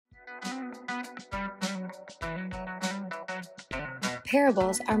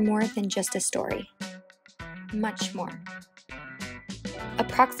Parables are more than just a story. Much more.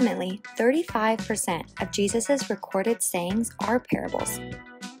 Approximately 35% of Jesus' recorded sayings are parables.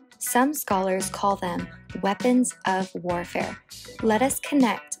 Some scholars call them weapons of warfare. Let us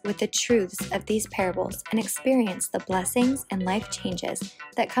connect with the truths of these parables and experience the blessings and life changes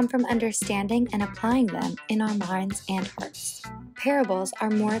that come from understanding and applying them in our minds and hearts. Parables are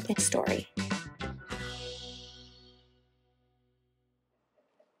more than a story.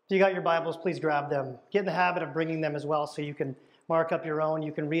 If you got your Bibles, please grab them. Get in the habit of bringing them as well so you can mark up your own.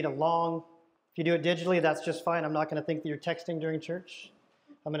 You can read along. If you do it digitally, that's just fine. I'm not going to think that you're texting during church.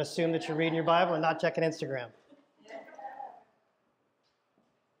 I'm going to assume that you're reading your Bible and not checking Instagram.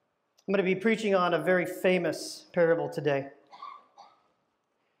 I'm going to be preaching on a very famous parable today.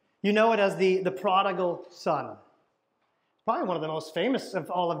 You know it as the Prodigal Son. Probably one of the most famous of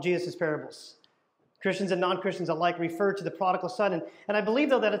all of Jesus' parables. Christians and non-Christians alike refer to the Prodigal Son. And I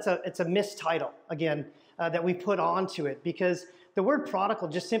believe, though, that it's a mistitle, again, that we put onto it, because the word prodigal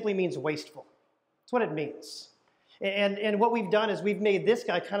just simply means wasteful. That's what it means. And what we've done is we've made this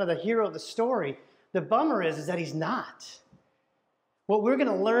guy kind of the hero of the story. The bummer is that he's not. What we're going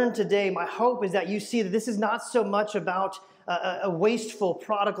to learn today, my hope is that you see that this is not so much about a wasteful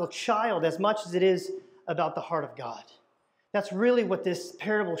prodigal child as much as it is about the heart of God. That's really what this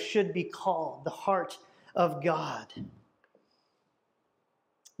parable should be called, the heart of God.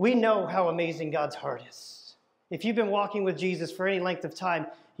 We know how amazing God's heart is. If you've been walking with Jesus for any length of time,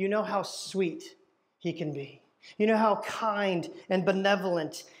 you know how sweet he can be. You know how kind and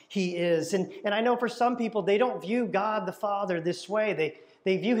benevolent he is. And I know for some people, they don't view God the Father this way.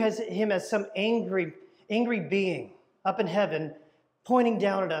 They view him as some angry being up in heaven, pointing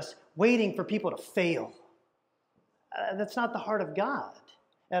down at us, waiting for people to fail. That's not the heart of God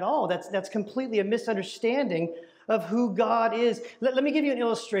at all. That's completely a misunderstanding of who God is. Let me give you an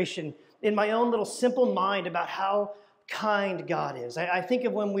illustration in my own little simple mind about how kind God is. I think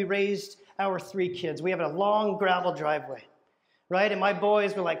of when we raised our 3 kids. We have a long gravel driveway, right? And my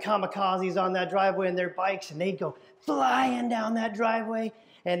boys were like kamikazes on that driveway in their bikes, and they'd go flying down that driveway,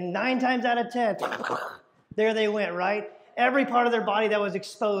 and 9 times out of 10, there they went, right? Every part of their body that was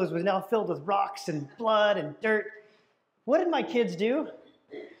exposed was now filled with rocks and blood and dirt. What did my kids do?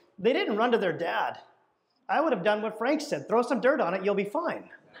 They didn't run to their dad. I would have done what Frank said. Throw some dirt on it, you'll be fine.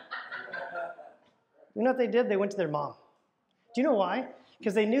 You know what they did? They went to their mom. Do you know why?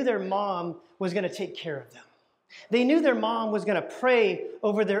 Because they knew their mom was going to take care of them. They knew their mom was going to pray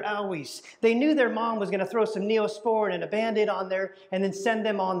over their owies. They knew their mom was going to throw some Neosporin and a Band-Aid on there and then send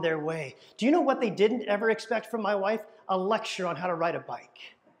them on their way. Do you know what they didn't ever expect from my wife? A lecture on how to ride a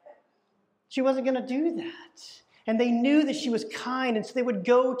bike. She wasn't going to do that. And they knew that she was kind, and so they would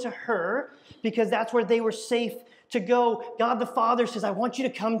go to her because that's where they were safe to go. God the Father says, I want you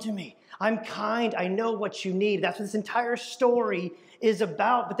to come to me. I'm kind. I know what you need. That's what this entire story is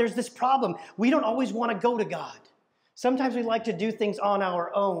about. But there's this problem. We don't always want to go to God. Sometimes we like to do things on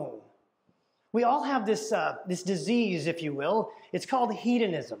our own. We all have this disease, if you will. It's called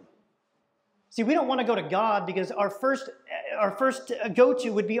hedonism. See, we don't want to go to God because our first go-to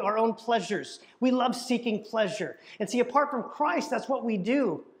would be our own pleasures. We love seeking pleasure. And see, apart from Christ, that's what we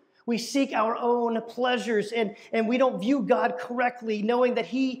do. We seek our own pleasures, and we don't view God correctly, knowing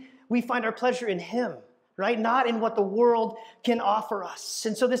that we find our pleasure in him, right? Not in what the world can offer us.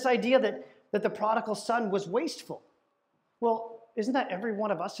 And so this idea that the prodigal son was wasteful. Well, isn't that every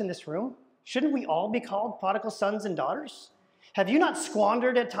one of us in this room? Shouldn't we all be called prodigal sons and daughters? Have you not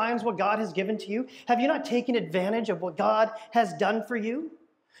squandered at times what God has given to you? Have you not taken advantage of what God has done for you?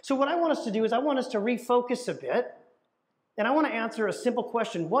 So what I want us to do is I want us to refocus a bit, and I want to answer a simple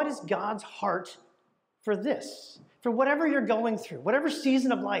question. What is God's heart for this? For whatever you're going through, whatever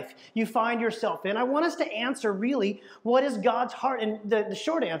season of life you find yourself in, I want us to answer really, what is God's heart? And the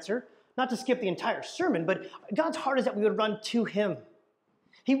short answer, not to skip the entire sermon, but God's heart is that we would run to him.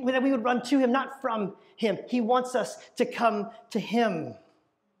 That we would run to him, not from him. He wants us to come to him.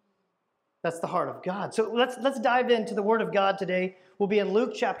 That's the heart of God. So let's dive into the Word of God today. We'll be in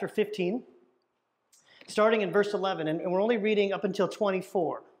Luke chapter 15, starting in verse 11, and we're only reading up until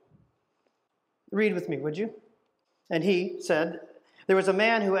 24. Read with me, would you? And he said, there was a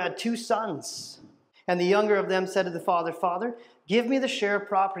man who had 2 sons, and the younger of them said to the father, Father, give me the share of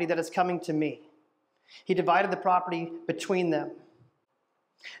property that is coming to me. He divided the property between them.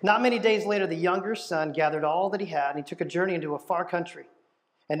 Not many days later, the younger son gathered all that he had, and he took a journey into a far country.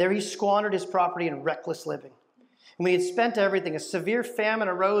 And there he squandered his property in reckless living. And when he had spent everything, a severe famine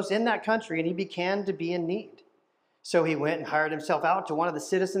arose in that country, and he began to be in need. So he went and hired himself out to one of the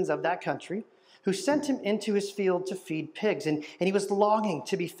citizens of that country, who sent him into his field to feed pigs. And he was longing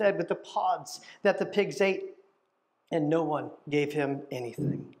to be fed with the pods that the pigs ate, and no one gave him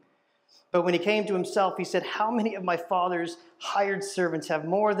anything. But when he came to himself, he said, how many of my father's hired servants have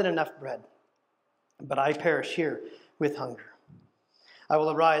more than enough bread? But I perish here with hunger. I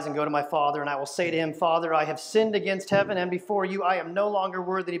will arise and go to my father, and I will say to him, Father, I have sinned against heaven and before you. I am no longer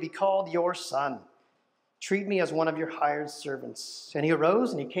worthy to be called your son. Treat me as one of your hired servants. And he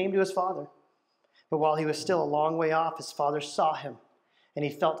arose and he came to his father. But while he was still a long way off, his father saw him, and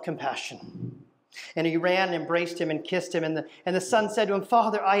he felt compassion. And he ran and embraced him and kissed him. And the son said to him,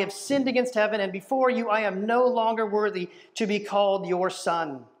 Father, I have sinned against heaven, and before you I am no longer worthy to be called your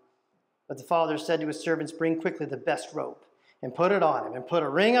son. But the father said to his servants, bring quickly the best robe, and put it on him, and put a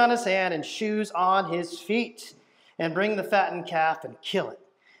ring on his hand and shoes on his feet. And bring the fattened calf and kill it,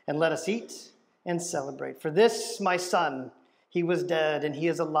 and let us eat and celebrate. For this my son, he was dead, and he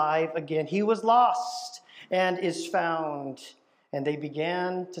is alive again. He was lost and is found. And they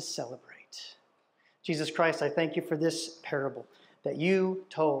began to celebrate. Jesus Christ, I thank you for this parable that you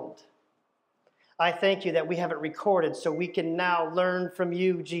told. I thank you that we have it recorded so we can now learn from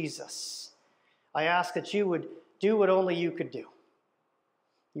you, Jesus. I ask that you would do what only you could do.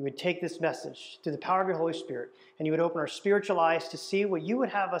 You would take this message through the power of your Holy Spirit, and you would open our spiritual eyes to see what you would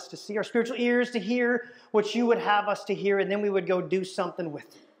have us to see, our spiritual ears to hear what you would have us to hear, and then we would go do something with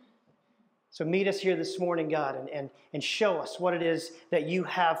it. So meet us here this morning, God, and show us what it is that you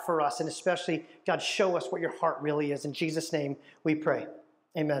have for us, and especially, God, show us what your heart really is. In Jesus' name we pray.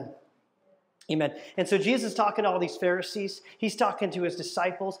 Amen. Amen. And so Jesus is talking to all these Pharisees. He's talking to his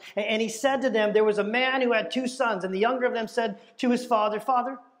disciples. And he said to them, there was a man who had 2 sons. And the younger of them said to his father,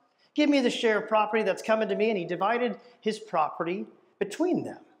 Father, give me the share of property that's coming to me. And he divided his property between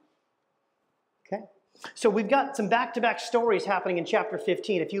them. Okay. So we've got some back-to-back stories happening in chapter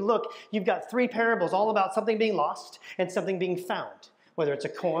 15. If you look, you've got 3 parables all about something being lost and something being found, whether it's a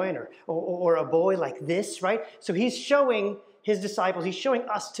coin or a boy like this, right? So he's showing his disciples, he's showing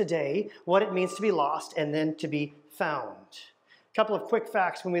us today what it means to be lost and then to be found. A couple of quick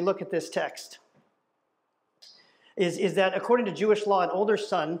facts when we look at this text is that according to Jewish law, an older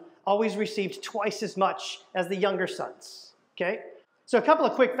son always received twice as much as the younger sons, okay? So a couple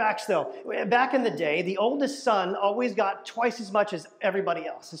of quick facts though. Back in the day, the oldest son always got twice as much as everybody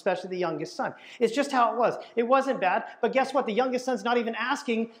else, especially the youngest son. It's just how it was. It wasn't bad, but guess what? The youngest son's not even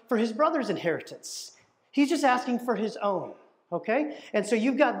asking for his brother's inheritance. He's just asking for his own. Okay? And so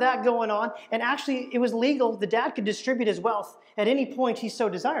you've got that going on. And actually, it was legal. The dad could distribute his wealth at any point he so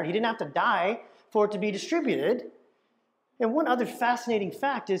desired. He didn't have to die for it to be distributed. And one other fascinating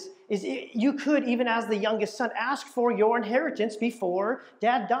fact is you could, even as the youngest son, ask for your inheritance before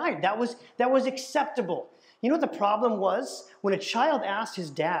dad died. That was acceptable. You know what the problem was? When a child asked his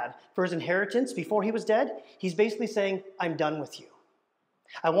dad for his inheritance before he was dead, he's basically saying, I'm done with you.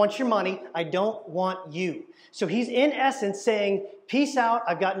 I want your money. I don't want you. So he's in essence saying, peace out.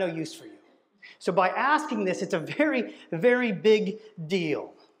 I've got no use for you. So by asking this, it's a very, very big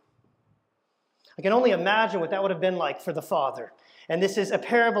deal. I can only imagine what that would have been like for the father. And this is a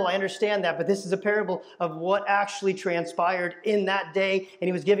parable, I understand that, but this is a parable of what actually transpired in that day, and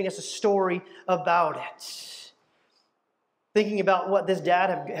he was giving us a story about it. Thinking about what this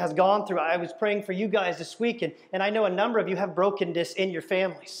dad has gone through, I was praying for you guys this week, and I know a number of you have brokenness in your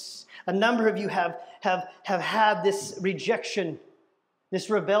families. A number of you have had this rejection, this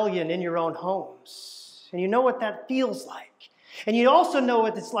rebellion in your own homes. And you know what that feels like. And you also know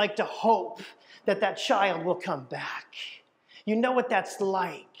what it's like to hope that that child will come back. You know what that's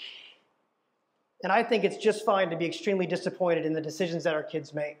like. And I think it's just fine to be extremely disappointed in the decisions that our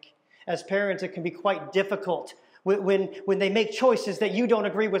kids make. As parents, it can be quite difficult when they make choices that you don't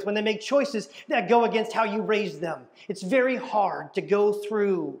agree with, when they make choices that go against how you raised them. It's very hard to go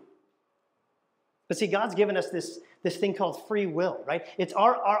through. But see, God's given us this thing called free will, right? It's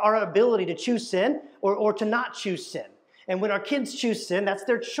our ability to choose sin or to not choose sin. And when our kids choose sin, that's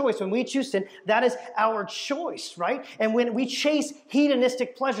their choice. When we choose sin, that is our choice, right? And when we chase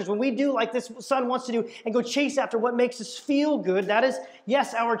hedonistic pleasures, when we do like this son wants to do and go chase after what makes us feel good, that is,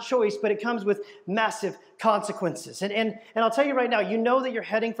 yes, our choice, but it comes with massive consequences. And I'll tell you right now, you know that you're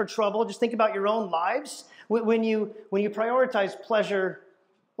heading for trouble. Just think about your own lives when you prioritize pleasure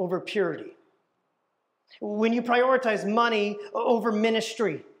over purity. When you prioritize money over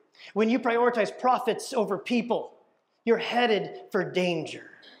ministry. When you prioritize profits over people. You're headed for danger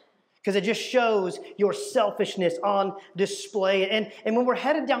because it just shows your selfishness on display. And when we're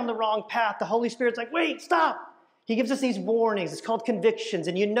headed down the wrong path, the Holy Spirit's like, wait, stop. He gives us these warnings. It's called convictions.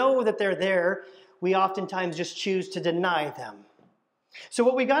 And you know that they're there. We oftentimes just choose to deny them. So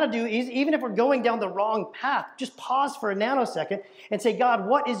what we got to do is, even if we're going down the wrong path, just pause for a nanosecond and say, God,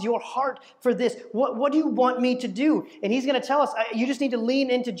 what is your heart for this? What do you want me to do? And he's going to tell us, you just need to lean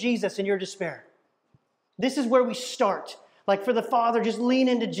into Jesus in your despair. This is where we start. Like for the father, just lean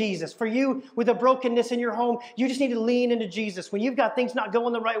into Jesus. For you, with a brokenness in your home, you just need to lean into Jesus. When you've got things not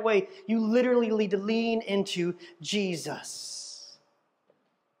going the right way, you literally need to lean into Jesus.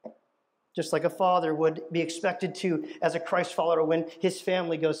 Just like a father would be expected to as a Christ follower when his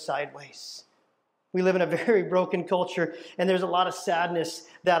family goes sideways. We live in a very broken culture, and there's a lot of sadness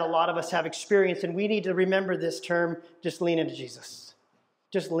that a lot of us have experienced, and we need to remember this term, just lean into Jesus.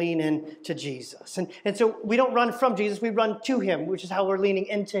 Just lean into Jesus. And so we don't run from Jesus, we run to him, which is how we're leaning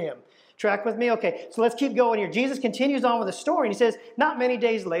into him. Track with me? Okay, so let's keep going here. Jesus continues on with the story, and he says, not many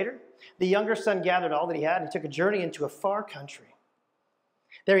days later, the younger son gathered all that he had and took a journey into a far country.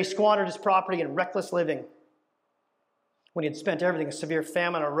 There he squandered his property in reckless living. When he had spent everything, a severe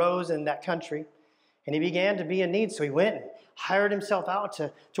famine arose in that country, and he began to be in need. So he went and hired himself out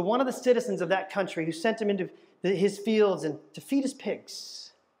to one of the citizens of that country, who sent him into his fields and to feed his pigs.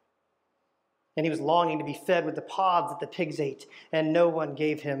 And he was longing to be fed with the pods that the pigs ate, and no one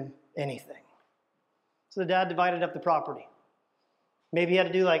gave him anything. So the dad divided up the property. Maybe he had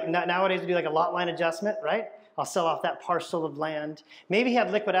to do nowadays we do like a lot line adjustment, right? I'll sell off that parcel of land. Maybe he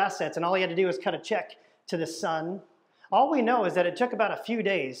had liquid assets, and all he had to do was cut a check to the son. All we know is that it took about a few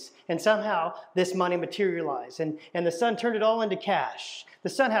days, and somehow this money materialized, and the son turned it all into cash. The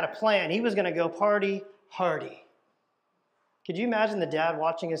son had a plan. He was going to go party hardy. Could you imagine the dad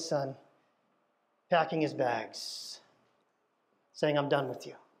watching his son packing his bags, saying, I'm done with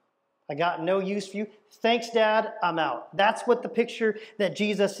you. I got no use for you. Thanks, Dad, I'm out. That's what the picture that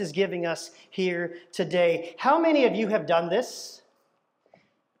Jesus is giving us here today. How many of you have done this?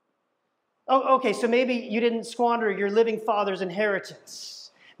 Oh, okay, so maybe you didn't squander your living father's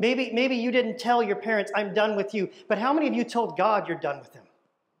inheritance. Maybe you didn't tell your parents, I'm done with you. But how many of you told God you're done with him?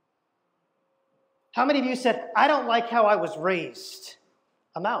 How many of you said, I don't like how I was raised.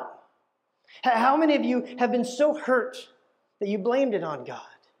 I'm out. How many of you have been so hurt that you blamed it on God?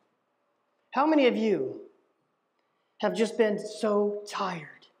 How many of you have just been so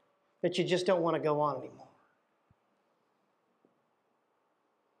tired that you just don't want to go on anymore?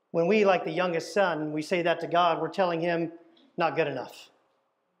 When we, like the youngest son, we say that to God, we're telling him, not good enough.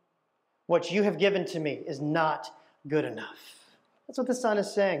 What you have given to me is not good enough. That's what the son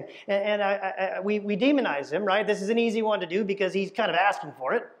is saying. And we demonize him, right? This is an easy one to do because he's kind of asking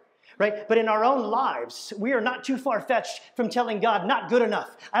for it. Right? But in our own lives, we are not too far-fetched from telling God, not good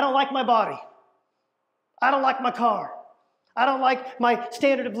enough. I don't like my body. I don't like my car. I don't like my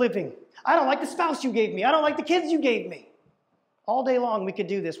standard of living. I don't like the spouse you gave me. I don't like the kids you gave me. All day long we could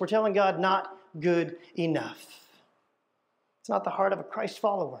do this. We're telling God, not good enough. It's not the heart of a Christ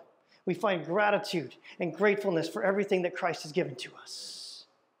follower. We find gratitude and gratefulness for everything that Christ has given to us.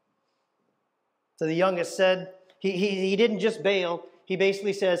 So the youngest said, he didn't just bail. He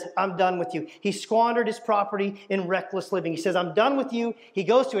basically says, I'm done with you. He squandered his property in reckless living. He says, I'm done with you. He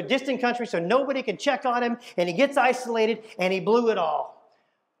goes to a distant country so nobody can check on him, and he gets isolated, and he blew it all.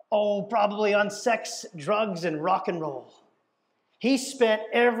 Oh, probably on sex, drugs, and rock and roll. He spent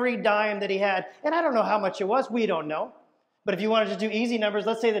every dime that he had, and I don't know how much it was. We don't know. But if you wanted to do easy numbers,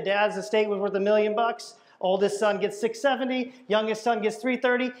 let's say the dad's estate was worth $1 million. Oldest son gets $670. Youngest son gets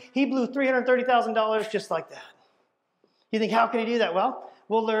 $330. He blew $330,000 just like that. You think, how can he do that? Well,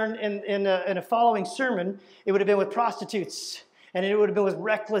 we'll learn in a following sermon, it would have been with prostitutes, and it would have been with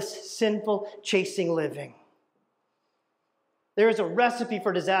reckless, sinful, chasing living. There is a recipe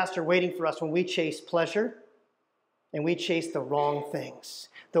for disaster waiting for us when we chase pleasure and we chase the wrong things.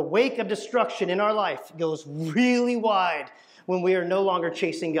 The wake of destruction in our life goes really wide when we are no longer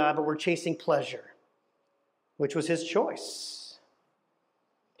chasing God, but we're chasing pleasure, which was his choice.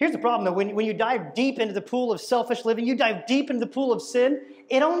 Here's the problem, though. When you dive deep into the pool of selfish living, you dive deep into the pool of sin,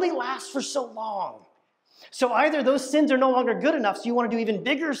 it only lasts for so long. So either those sins are no longer good enough, so you want to do even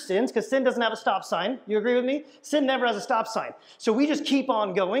bigger sins, because sin doesn't have a stop sign. You agree with me? Sin never has a stop sign. So we just keep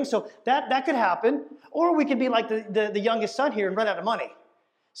on going. So that could happen. Or we could be like the youngest son here and run out of money.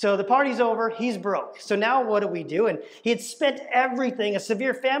 So the party's over, he's broke. So now what do? And he had spent everything. A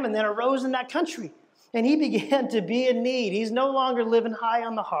severe famine then arose in that country. And he began to be in need. He's no longer living high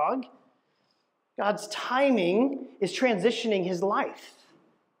on the hog. God's timing is transitioning his life.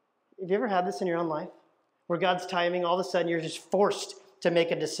 Have you ever had this in your own life? Where God's timing, all of a sudden you're just forced to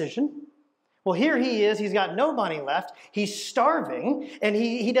make a decision? Well, here he is. He's got no money left. He's starving, and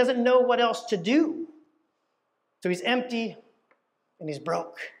he doesn't know what else to do. So he's empty, and he's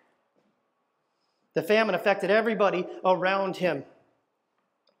broke. The famine affected everybody around him.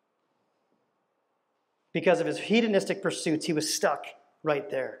 Because of his hedonistic pursuits, he was stuck right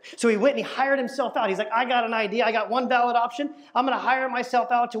there. So he went and he hired himself out. He's like, I got an idea. I got one valid option. I'm going to hire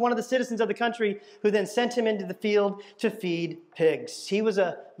myself out to one of the citizens of the country, who then sent him into the field to feed pigs. He was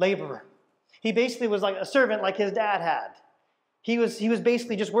a laborer. He basically was like a servant like his dad had. He was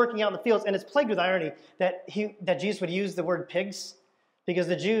basically just working out in the fields. And it's plagued with irony that Jesus would use the word pigs, because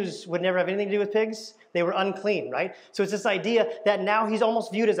the Jews would never have anything to do with pigs. They were unclean, right? So it's this idea that now he's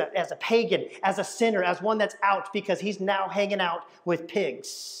almost viewed as a pagan, as a sinner, as one that's out, because he's now hanging out with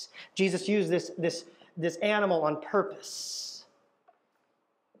pigs. Jesus used this animal on purpose.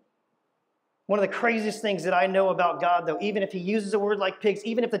 One of the craziest things that I know about God, though, even if he uses a word like pigs,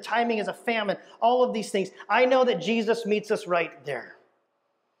 even if the timing is a famine, all of these things, I know that Jesus meets us right there.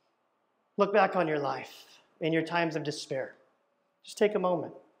 Look back on your life in your times of despair. Just take a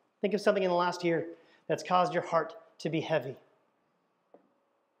moment. Think of something in the last year that's caused your heart to be heavy.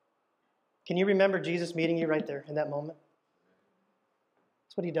 Can you remember Jesus meeting you right there in that moment?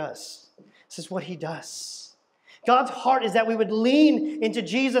 That's what he does. This is what he does. God's heart is that we would lean into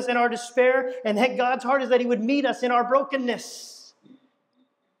Jesus in our despair, and that God's heart is that he would meet us in our brokenness.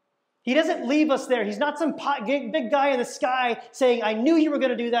 He doesn't leave us there. He's not some big guy in the sky saying, I knew you were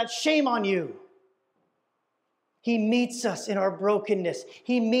going to do that. Shame on you. He meets us in our brokenness.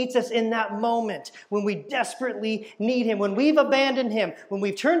 He meets us in that moment when we desperately need him, when we've abandoned him, when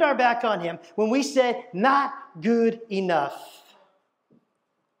we've turned our back on him, when we said, not good enough.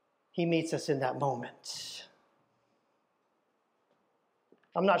 He meets us in that moment.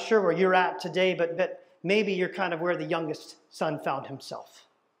 I'm not sure where you're at today, but maybe you're kind of where the youngest son found himself.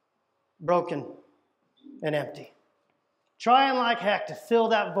 Broken and empty. Trying like heck to fill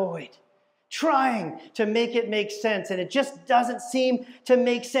that void. Trying to make it make sense, and it just doesn't seem to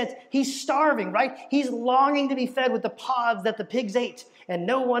make sense. He's starving, right? He's longing to be fed with the pods that the pigs ate, and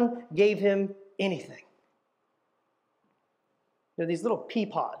no one gave him anything. They're these little pea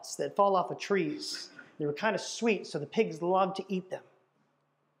pods that fall off of trees. They were kind of sweet, so the pigs loved to eat them.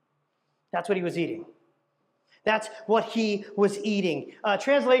 That's what he was eating. That's what he was eating.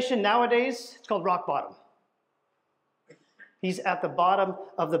 Translation nowadays, it's called rock bottom. He's at the bottom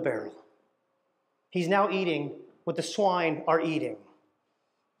of the barrel. He's now eating what the swine are eating.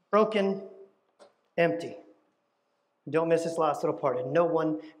 Broken, empty. Don't miss this last little part. And no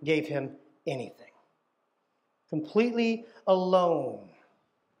one gave him anything. Completely alone.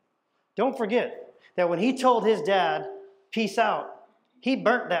 Don't forget that when he told his dad, peace out, he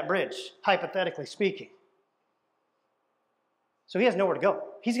burnt that bridge, hypothetically speaking. So he has nowhere to go.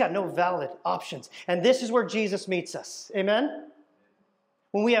 He's got no valid options. And this is where Jesus meets us. Amen?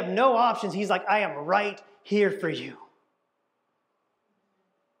 When we have no options, he's like, I am right here for you.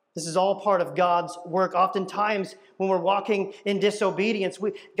 This is all part of God's work. Oftentimes, when we're walking in disobedience,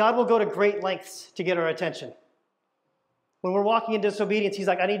 God will go to great lengths to get our attention. When we're walking in disobedience, he's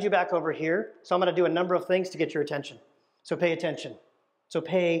like, I need you back over here, so I'm going to do a number of things to get your attention. So pay attention. So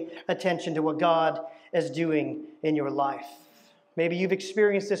pay attention to what God is doing in your life. Maybe you've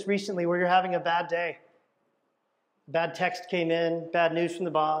experienced this recently where you're having a bad day. Bad text came in, bad news from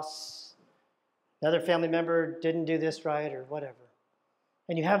the boss. Another family member didn't do this right or whatever.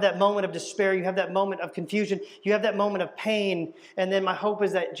 And you have that moment of despair. You have that moment of confusion. You have that moment of pain. And then my hope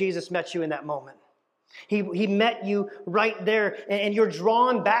is that Jesus met you in that moment. He met you right there, and you're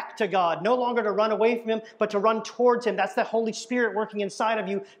drawn back to God, no longer to run away from him, but to run towards him. That's the Holy Spirit working inside of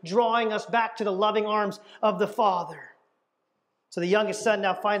you, drawing us back to the loving arms of the Father. So the youngest son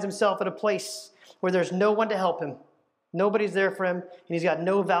now finds himself at a place where there's no one to help him. Nobody's there for him, and he's got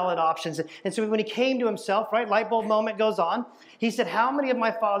no valid options. And so when he came to himself, right, light bulb moment goes on, he said, how many of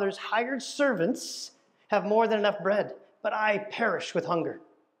my father's hired servants have more than enough bread, but I perish with hunger?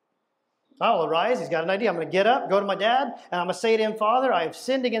 I'll arise. He's got an idea. I'm going to get up, go to my dad, and I'm going to say to him, Father, I have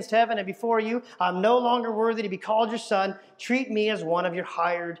sinned against heaven and before you. I'm no longer worthy to be called your son. Treat me as one of your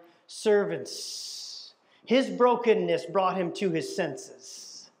hired servants. His brokenness brought him to his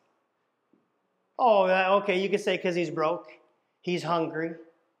senses. Oh, okay, you could say because he's broke, he's hungry.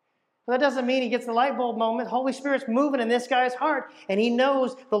 Well, that doesn't mean he gets the light bulb moment. Holy Spirit's moving in this guy's heart, and he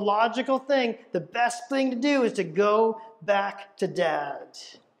knows the logical thing, the best thing to do is to go back to dad.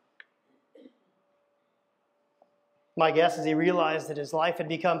 My guess is he realized that his life had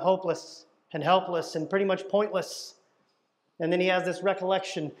become hopeless and helpless and pretty much pointless. And then he has this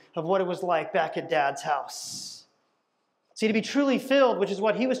recollection of what it was like back at Dad's house. See, to be truly filled, which is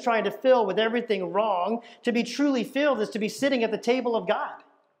what he was trying to fill with everything wrong, to be truly filled is to be sitting at the table of God.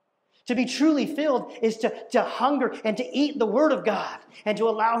 To be truly filled is to hunger and to eat the Word of God and to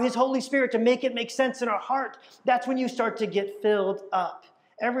allow His Holy Spirit to make it make sense in our heart. That's when you start to get filled up.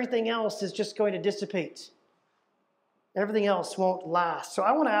 everything else is just going to dissipate. Everything else won't last. So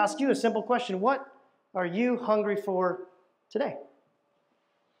I want to ask you a simple question. What are you hungry for today?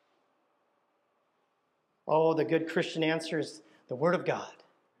 Oh, the good Christian answer is the Word of God.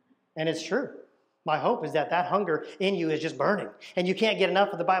 And it's true. My hope is that hunger in you is just burning. And you can't get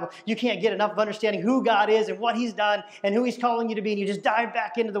enough of the Bible. You can't get enough of understanding who God is and what He's done and who He's calling you to be. And you just dive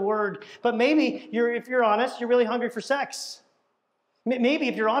back into the Word. But maybe, if you're honest, you're really hungry for sex. Maybe,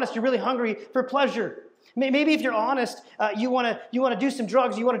 if you're honest, you're really hungry for pleasure. Maybe if you're honest, you want to do some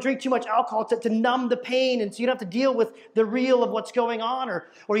drugs, you want to drink too much alcohol to numb the pain, and so you don't have to deal with the real of what's going on,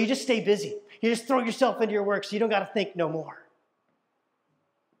 or you just stay busy. You just throw yourself into your work so you don't got to think no more.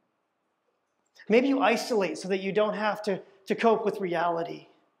 Maybe you isolate so that you don't have to cope with reality.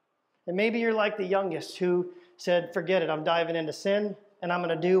 And maybe you're like the youngest who said, forget it, I'm diving into sin, and I'm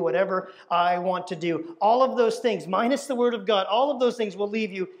going to do whatever I want to do. All of those things, minus the Word of God, all of those things will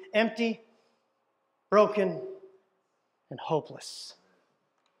leave you empty, broken, and hopeless.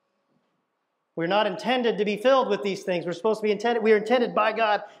 We're not intended to be filled with these things. We are intended by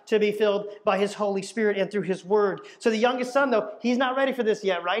God to be filled by His Holy Spirit and through His Word. So the youngest son, though, he's not ready for this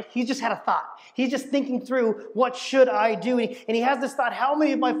yet, right? He's just had a thought. He's just thinking through, what should I do? And he has this thought, how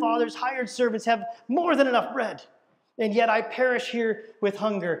many of my father's hired servants have more than enough bread? And yet I perish here with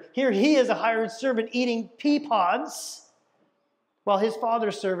hunger. Here he is, a hired servant, eating pea pods, while his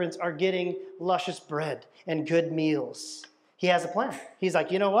father's servants are getting luscious bread and good meals. He has a plan. He's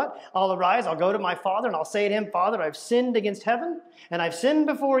like, you know what? I'll arise, I'll go to my father, and I'll say to him, Father, I've sinned against heaven, and I've sinned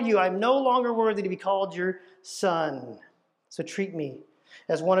before you. I'm no longer worthy to be called your son. So treat me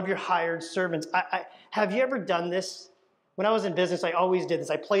as one of your hired servants. Have you ever done this? When I was in business, I always did this.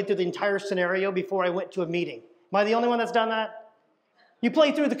 I played through the entire scenario before I went to a meeting. Am I the only one that's done that? You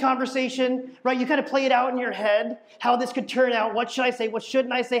play through the conversation, right? You kind of play it out in your head, how this could turn out. What should I say? What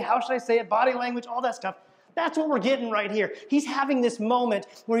shouldn't I say? How should I say it? Body language, all that stuff. That's what we're getting right here. He's having this moment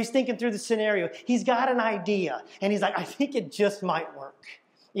where he's thinking through the scenario. He's got an idea, and he's like, I think it just might work,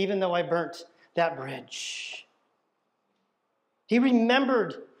 even though I burnt that bridge. He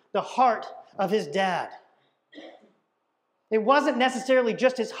remembered the heart of his dad. It wasn't necessarily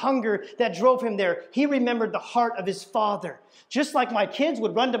just his hunger that drove him there. He remembered the heart of his father. Just like my kids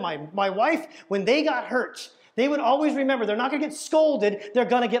would run to my wife when they got hurt. They would always remember they're not going to get scolded, they're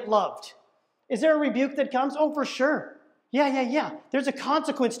going to get loved. Is there a rebuke that comes? Oh, for sure. Yeah. There's a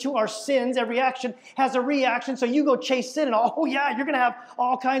consequence to our sins. Every action has a reaction. So you go chase sin and oh yeah, you're going to have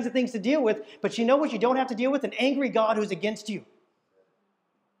all kinds of things to deal with. But you know what you don't have to deal with? An angry God who's against you.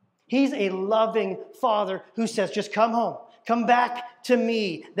 He's a loving Father who says, just come home. Come back to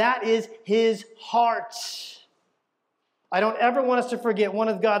me. That is His heart. I don't ever want us to forget one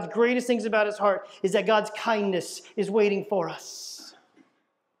of God's greatest things about His heart is that God's kindness is waiting for us.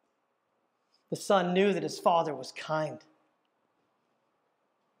 The son knew that his father was kind.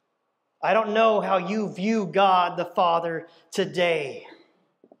 I don't know how you view God the Father today,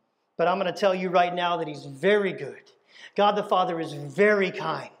 but I'm going to tell you right now that He's very good. God the Father is very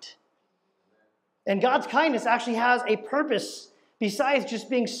kind. And God's kindness actually has a purpose besides just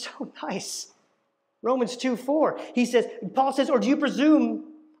being so nice. Romans 2:4, Paul says, or do you presume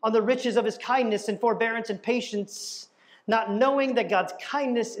on the riches of His kindness and forbearance and patience, not knowing that God's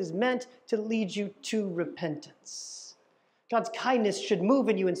kindness is meant to lead you to repentance? God's kindness should move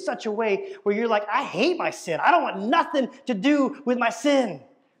in you in such a way where you're like, I hate my sin. I don't want nothing to do with my sin.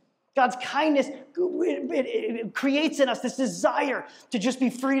 God's kindness, it creates in us this desire to just be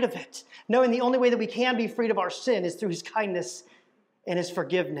freed of it, knowing the only way that we can be freed of our sin is through His kindness and His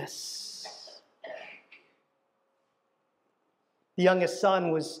forgiveness. The youngest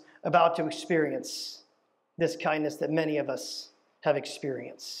son was about to experience this kindness that many of us have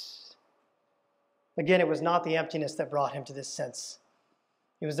experienced. Again, it was not the emptiness that brought him to this sense.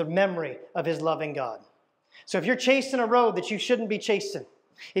 It was the memory of his loving God. So if you're chasing a road that you shouldn't be chasing,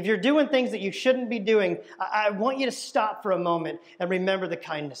 if you're doing things that you shouldn't be doing, I want you to stop for a moment and remember the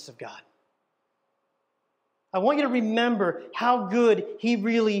kindness of God. I want you to remember how good He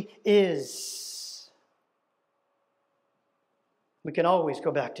really is. We can always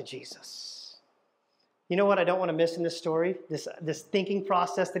go back to Jesus. You know what I don't want to miss in this story? This thinking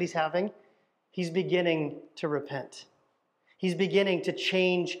process that he's having? He's beginning to repent. He's beginning to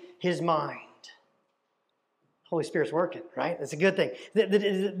change his mind. Holy Spirit's working, right? That's a good thing.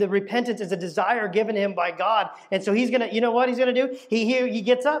 The repentance is a desire given him by God. And so he's going to, you know what he's going to do? He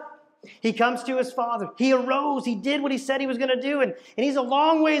gets up. He comes to his father. He arose. He did what he said he was going to do. And he's a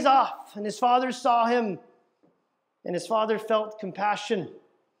long ways off. And his father saw him. And his father felt compassion.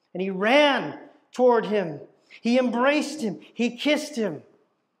 And he ran toward him. He embraced him. He kissed him.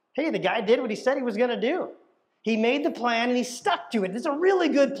 Hey, the guy did what he said he was going to do. He made the plan and he stuck to it. This is a really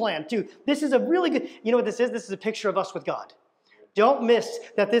good plan, too. This is a really good, you know what this is? This is a picture of us with God. Don't miss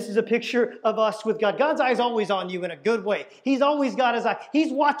that this is a picture of us with God. God's eye is always on you in a good way. He's always got his eye.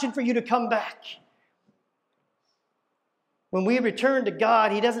 He's watching for you to come back. When we return to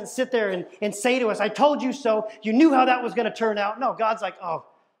God, he doesn't sit there and say to us, I told you so. You knew how that was going to turn out. No, God's like, oh,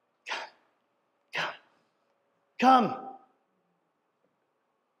 come.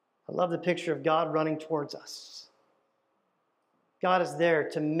 I love the picture of God running towards us. God is there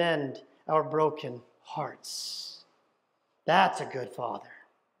to mend our broken hearts. That's a good Father.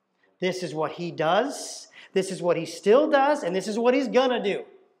 This is what he does. This is what he still does. And this is what he's going to do.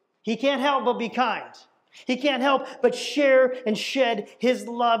 He can't help but be kind. He can't help but share and shed his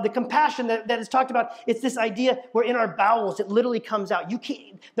love. The compassion that is talked about, it's this idea where in our bowels it literally comes out.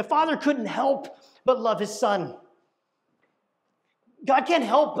 The Father couldn't help but love his Son. God can't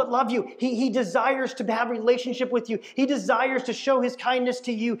help but love you. He desires to have a relationship with you. He desires to show his kindness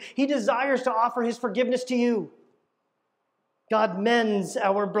to you. He desires to offer his forgiveness to you. God mends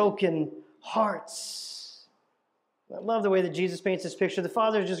our broken hearts. I love the way that Jesus paints this picture. The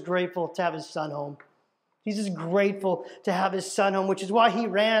Father is just grateful to have his Son home. He's just grateful to have his Son home, which is why he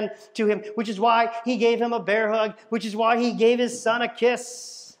ran to him, which is why he gave him a bear hug, which is why he gave his Son a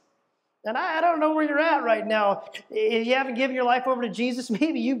kiss. And I don't know where you're at right now. If you haven't given your life over to Jesus,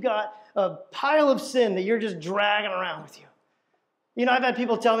 maybe you've got a pile of sin that you're just dragging around with you. You know, I've had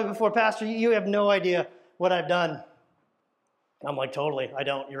people tell me before, Pastor, you have no idea what I've done. And I'm like, totally, I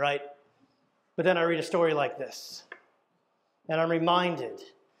don't, you're right. But then I read a story like this, and I'm reminded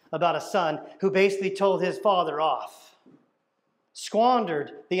about a son who basically told his father off,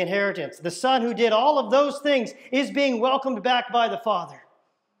 squandered the inheritance. The son who did all of those things is being welcomed back by the Father.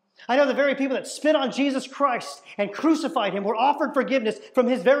 I know the very people that spit on Jesus Christ and crucified him were offered forgiveness from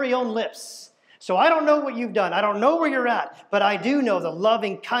his very own lips. So I don't know what you've done. I don't know where you're at, but I do know the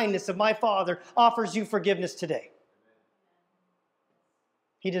loving kindness of my Father offers you forgiveness today.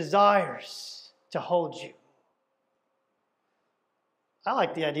 He desires to hold you. I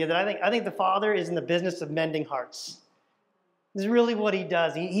like the idea that I think the Father is in the business of mending hearts. This is really what he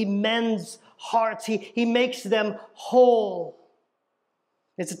does. He mends hearts. He makes them whole.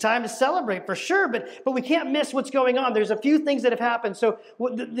 It's a time to celebrate for sure, but we can't miss what's going on. There's a few things that have happened. So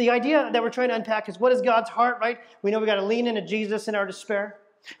the idea that we're trying to unpack is, what is God's heart, right? We know we got to lean into Jesus in our despair,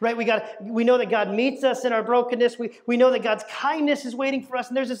 right? We know that God meets us in our brokenness. We know that God's kindness is waiting for us.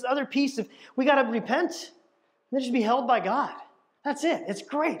 And there's this other piece of, we got to repent and then just be held by God. That's it. It's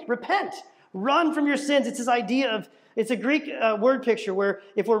great. Repent. Run from your sins. It's this idea of, it's a Greek word picture where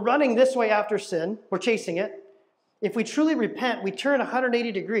if we're running this way after sin, we're chasing it. If we truly repent, we turn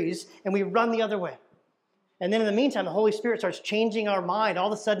 180 degrees and we run the other way. And then in the meantime, the Holy Spirit starts changing our mind.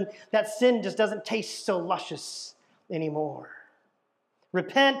 All of a sudden, that sin just doesn't taste so luscious anymore.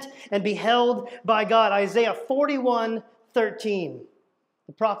 Repent and be held by God. Isaiah 41:13.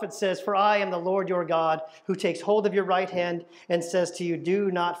 The prophet says, "For I am the Lord your God, who takes hold of your right hand and says to you,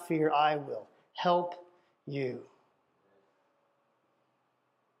 do not fear, I will help you."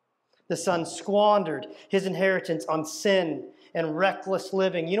 The son squandered his inheritance on sin and reckless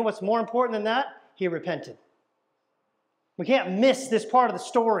living. You know what's more important than that? He repented. We can't miss this part of the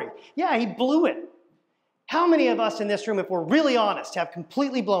story. Yeah, he blew it. How many of us in this room, if we're really honest, have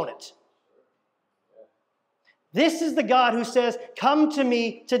completely blown it? This is the God who says, come to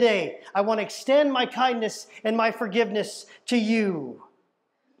me today. I want to extend my kindness and my forgiveness to you.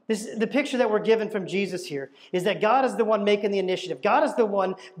 The picture that we're given from Jesus here is that God is the one making the initiative. God is the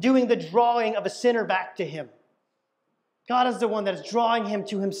one doing the drawing of a sinner back to him. God is the one that is drawing him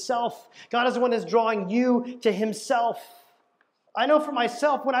to himself. God is the one that is drawing you to himself. I know for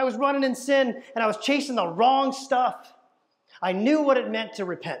myself, when I was running in sin and I was chasing the wrong stuff, I knew what it meant to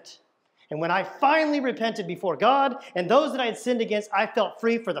repent. And when I finally repented before God and those that I had sinned against, I felt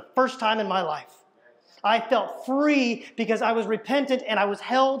free for the first time in my life. I felt free because I was repentant and I was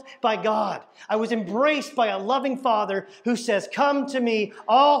held by God. I was embraced by a loving Father who says, come to me,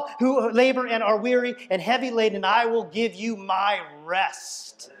 all who labor and are weary and heavy laden, and I will give you my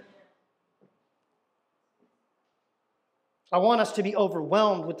rest. I want us to be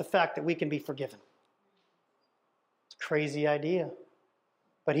overwhelmed with the fact that we can be forgiven. It's a crazy idea.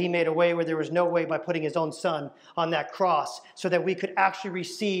 But he made a way where there was no way by putting his own son on that cross so that we could actually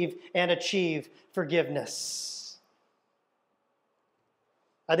receive and achieve forgiveness.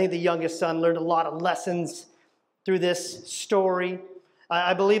 I think the youngest son learned a lot of lessons through this story.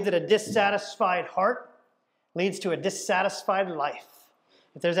 I believe that a dissatisfied heart leads to a dissatisfied life.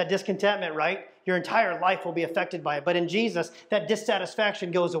 If there's that discontentment, right, your entire life will be affected by it. But in Jesus, that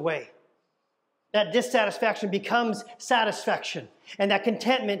dissatisfaction goes away. That dissatisfaction becomes satisfaction. And that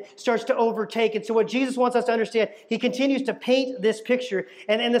contentment starts to overtake it. So what Jesus wants us to understand, he continues to paint this picture.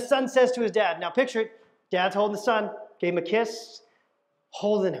 And the son says to his dad, now picture it, dad's holding the son, gave him a kiss,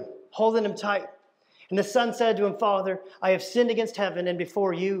 holding him tight. And the son said to him, Father, I have sinned against heaven and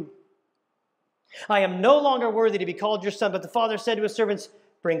before you. I am no longer worthy to be called your son. But the father said to his servants,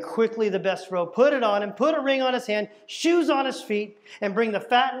 bring quickly the best robe, put it on him, put a ring on his hand, shoes on his feet, and bring the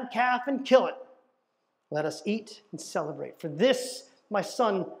fattened calf and kill it. Let us eat and celebrate. For this, my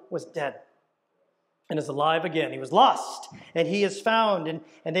son was dead and is alive again. He was lost and he is found.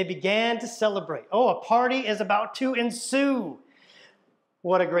 And they began to celebrate. Oh, a party is about to ensue.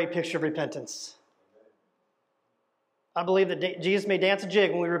 What a great picture of repentance. I believe that Jesus may dance a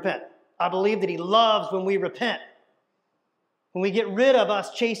jig when we repent. I believe that he loves when we repent. When we get rid of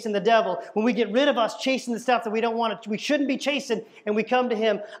us chasing the devil, when we get rid of us chasing the stuff that we don't want to, we shouldn't be chasing, and we come to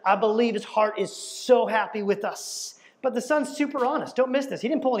him, I believe his heart is so happy with us. But the son's super honest. Don't miss this. He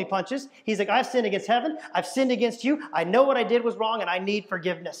didn't pull any punches. He's like, I've sinned against heaven. I've sinned against you. I know what I did was wrong, and I need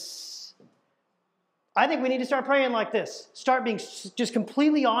forgiveness. I think we need to start praying like this. Start being just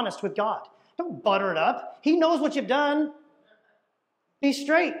completely honest with God. Don't butter it up. He knows what you've done. Be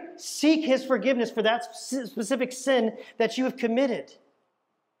straight. Seek his forgiveness for that specific sin that you have committed.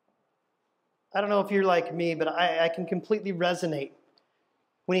 I don't know if you're like me, but I can completely resonate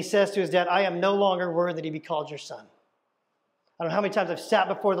when he says to his dad, I am no longer worthy to be called your son. I don't know how many times I've sat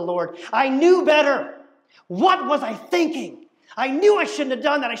before the Lord. I knew better. What was I thinking? I knew I shouldn't have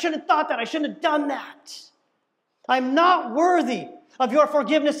done that. I shouldn't have thought that. I shouldn't have done that. I'm not worthy of your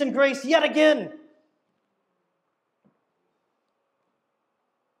forgiveness and grace yet again.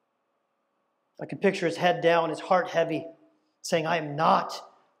 I can picture his head down, his heart heavy, saying, I am not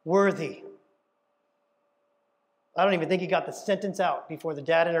worthy. I don't even think he got the sentence out before the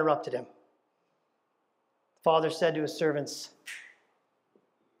dad interrupted him. The father said to his servants,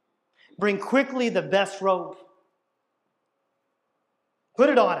 bring quickly the best robe. Put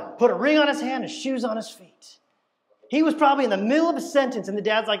it on him. Put a ring on his hand and shoes on his feet. He was probably in the middle of a sentence, and the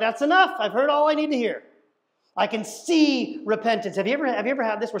dad's like, that's enough. I've heard all I need to hear. I can see repentance. Have you ever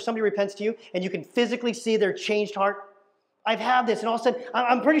had this where somebody repents to you and you can physically see their changed heart? I've had this, and all of a sudden,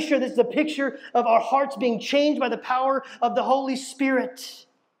 I'm pretty sure this is a picture of our hearts being changed by the power of the Holy Spirit.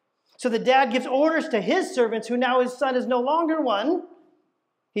 So the dad gives orders to his servants, who now his son is no longer one.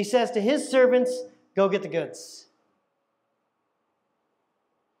 He says to his servants, go get the goods.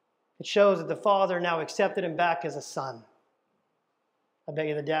 It shows that the father now accepted him back as a son. I bet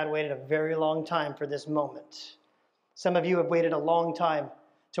you the dad waited a very long time for this moment. Some of you have waited a long time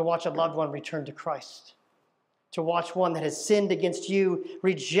to watch a loved one return to Christ. To watch one that has sinned against you,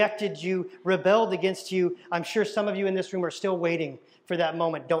 rejected you, rebelled against you. I'm sure some of you in this room are still waiting for that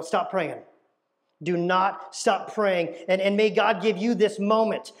moment. Don't stop praying. Do not stop praying. And may God give you this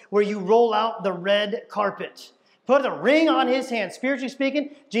moment where you roll out the red carpet. Put a ring on his hand. Spiritually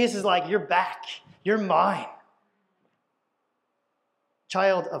speaking, Jesus is like, you're back. You're mine.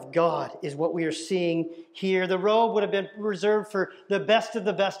 Child of God is what we are seeing here. The robe would have been reserved for the best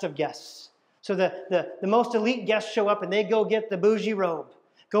of guests. So the most elite guests show up and they go get the bougie robe.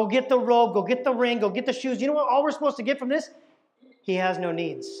 Go get the robe, go get the ring, go get the shoes. You know what all we're supposed to get from this? He has no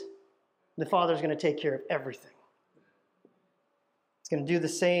needs. The Father's going to take care of everything. It's going to do the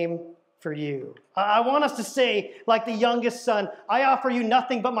same for you. I want us to say, like the youngest son, I offer you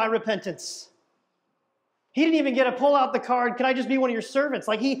nothing but my repentance. He didn't even get to pull out the card, can I just be one of your servants?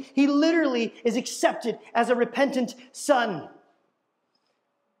 Like he literally is accepted as a repentant son.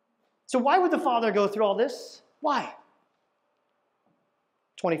 So why would the father go through all this? Why?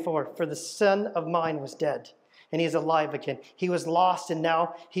 24, for the son of mine was dead, and he is alive again. He was lost, and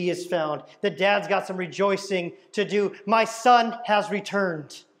now he is found. The dad's got some rejoicing to do. My son has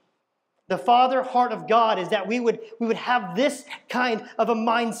returned. The father heart of God is that we would have this kind of a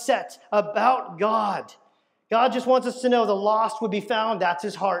mindset about God. God just wants us to know the lost would be found. That's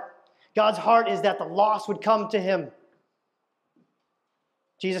his heart. God's heart is that the lost would come to him.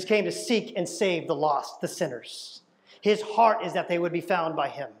 Jesus came to seek and save the lost, the sinners. His heart is that they would be found by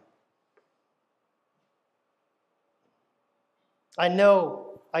him. I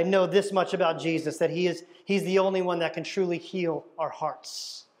know this much about Jesus, that he's the only one that can truly heal our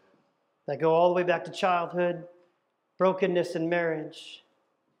hearts. That go all the way back to childhood, brokenness in marriage,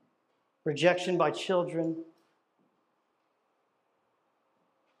 rejection by children,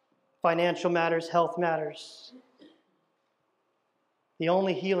 financial matters, health matters. The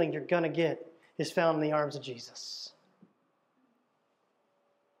only healing you're going to get is found in the arms of Jesus.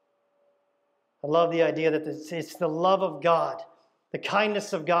 I love the idea that it's the love of God, the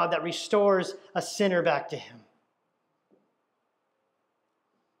kindness of God that restores a sinner back to him.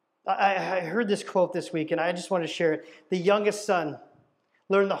 I heard this quote this week, and I just want to share it. The youngest son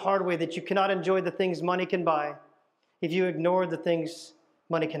learned the hard way that you cannot enjoy the things money can buy if you ignore the things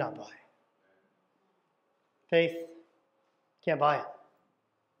money cannot buy. Faith, can't buy it.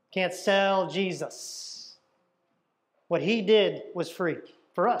 Can't sell Jesus. What he did was free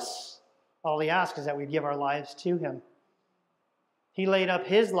for us. All he asks is that we give our lives to him. He laid up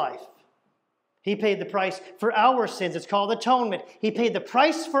his life. He paid the price for our sins. It's called atonement. He paid the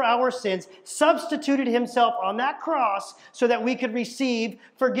price for our sins, substituted himself on that cross so that we could receive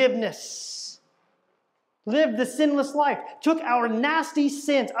forgiveness. Lived the sinless life. Took our nasty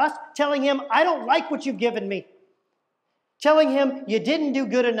sins. Us telling him, I don't like what you've given me. Telling him, you didn't do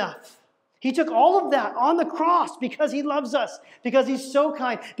good enough. He took all of that on the cross because he loves us, because he's so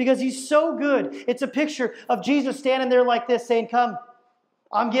kind, because he's so good. It's a picture of Jesus standing there like this saying, come,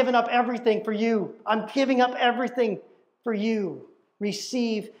 I'm giving up everything for you. I'm giving up everything for you.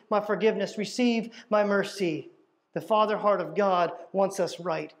 Receive my forgiveness. Receive my mercy. The Father heart of God wants us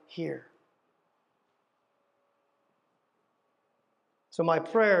right here. So my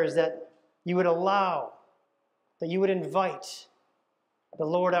prayer is that you would allow, that you would invite the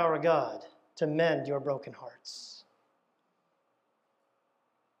Lord our God to mend your broken hearts.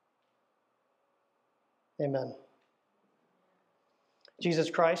 Amen.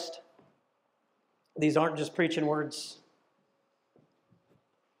 Jesus Christ, these aren't just preaching words.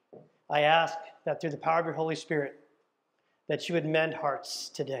 I ask that through the power of your Holy Spirit, that you would mend hearts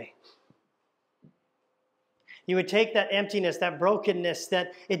today. You would take that emptiness, that brokenness,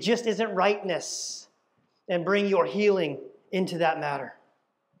 that it just isn't rightness, and bring your healing into that matter.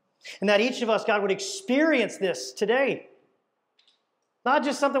 And that each of us, God, would experience this today. Not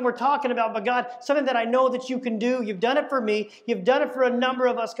just something we're talking about, but God, something that I know that you can do. You've done it for me. You've done it for a number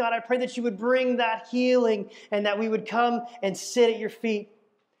of us, God. I pray that you would bring that healing and that we would come and sit at your feet.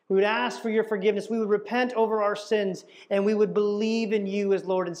 We would ask for your forgiveness. We would repent over our sins, and we would believe in you as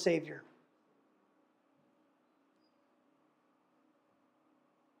Lord and Savior.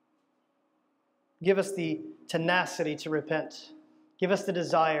 Give us the tenacity to repent. Give us the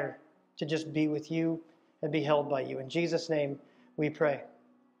desire to just be with you and be held by you. In Jesus' name we pray.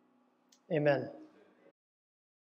 Amen.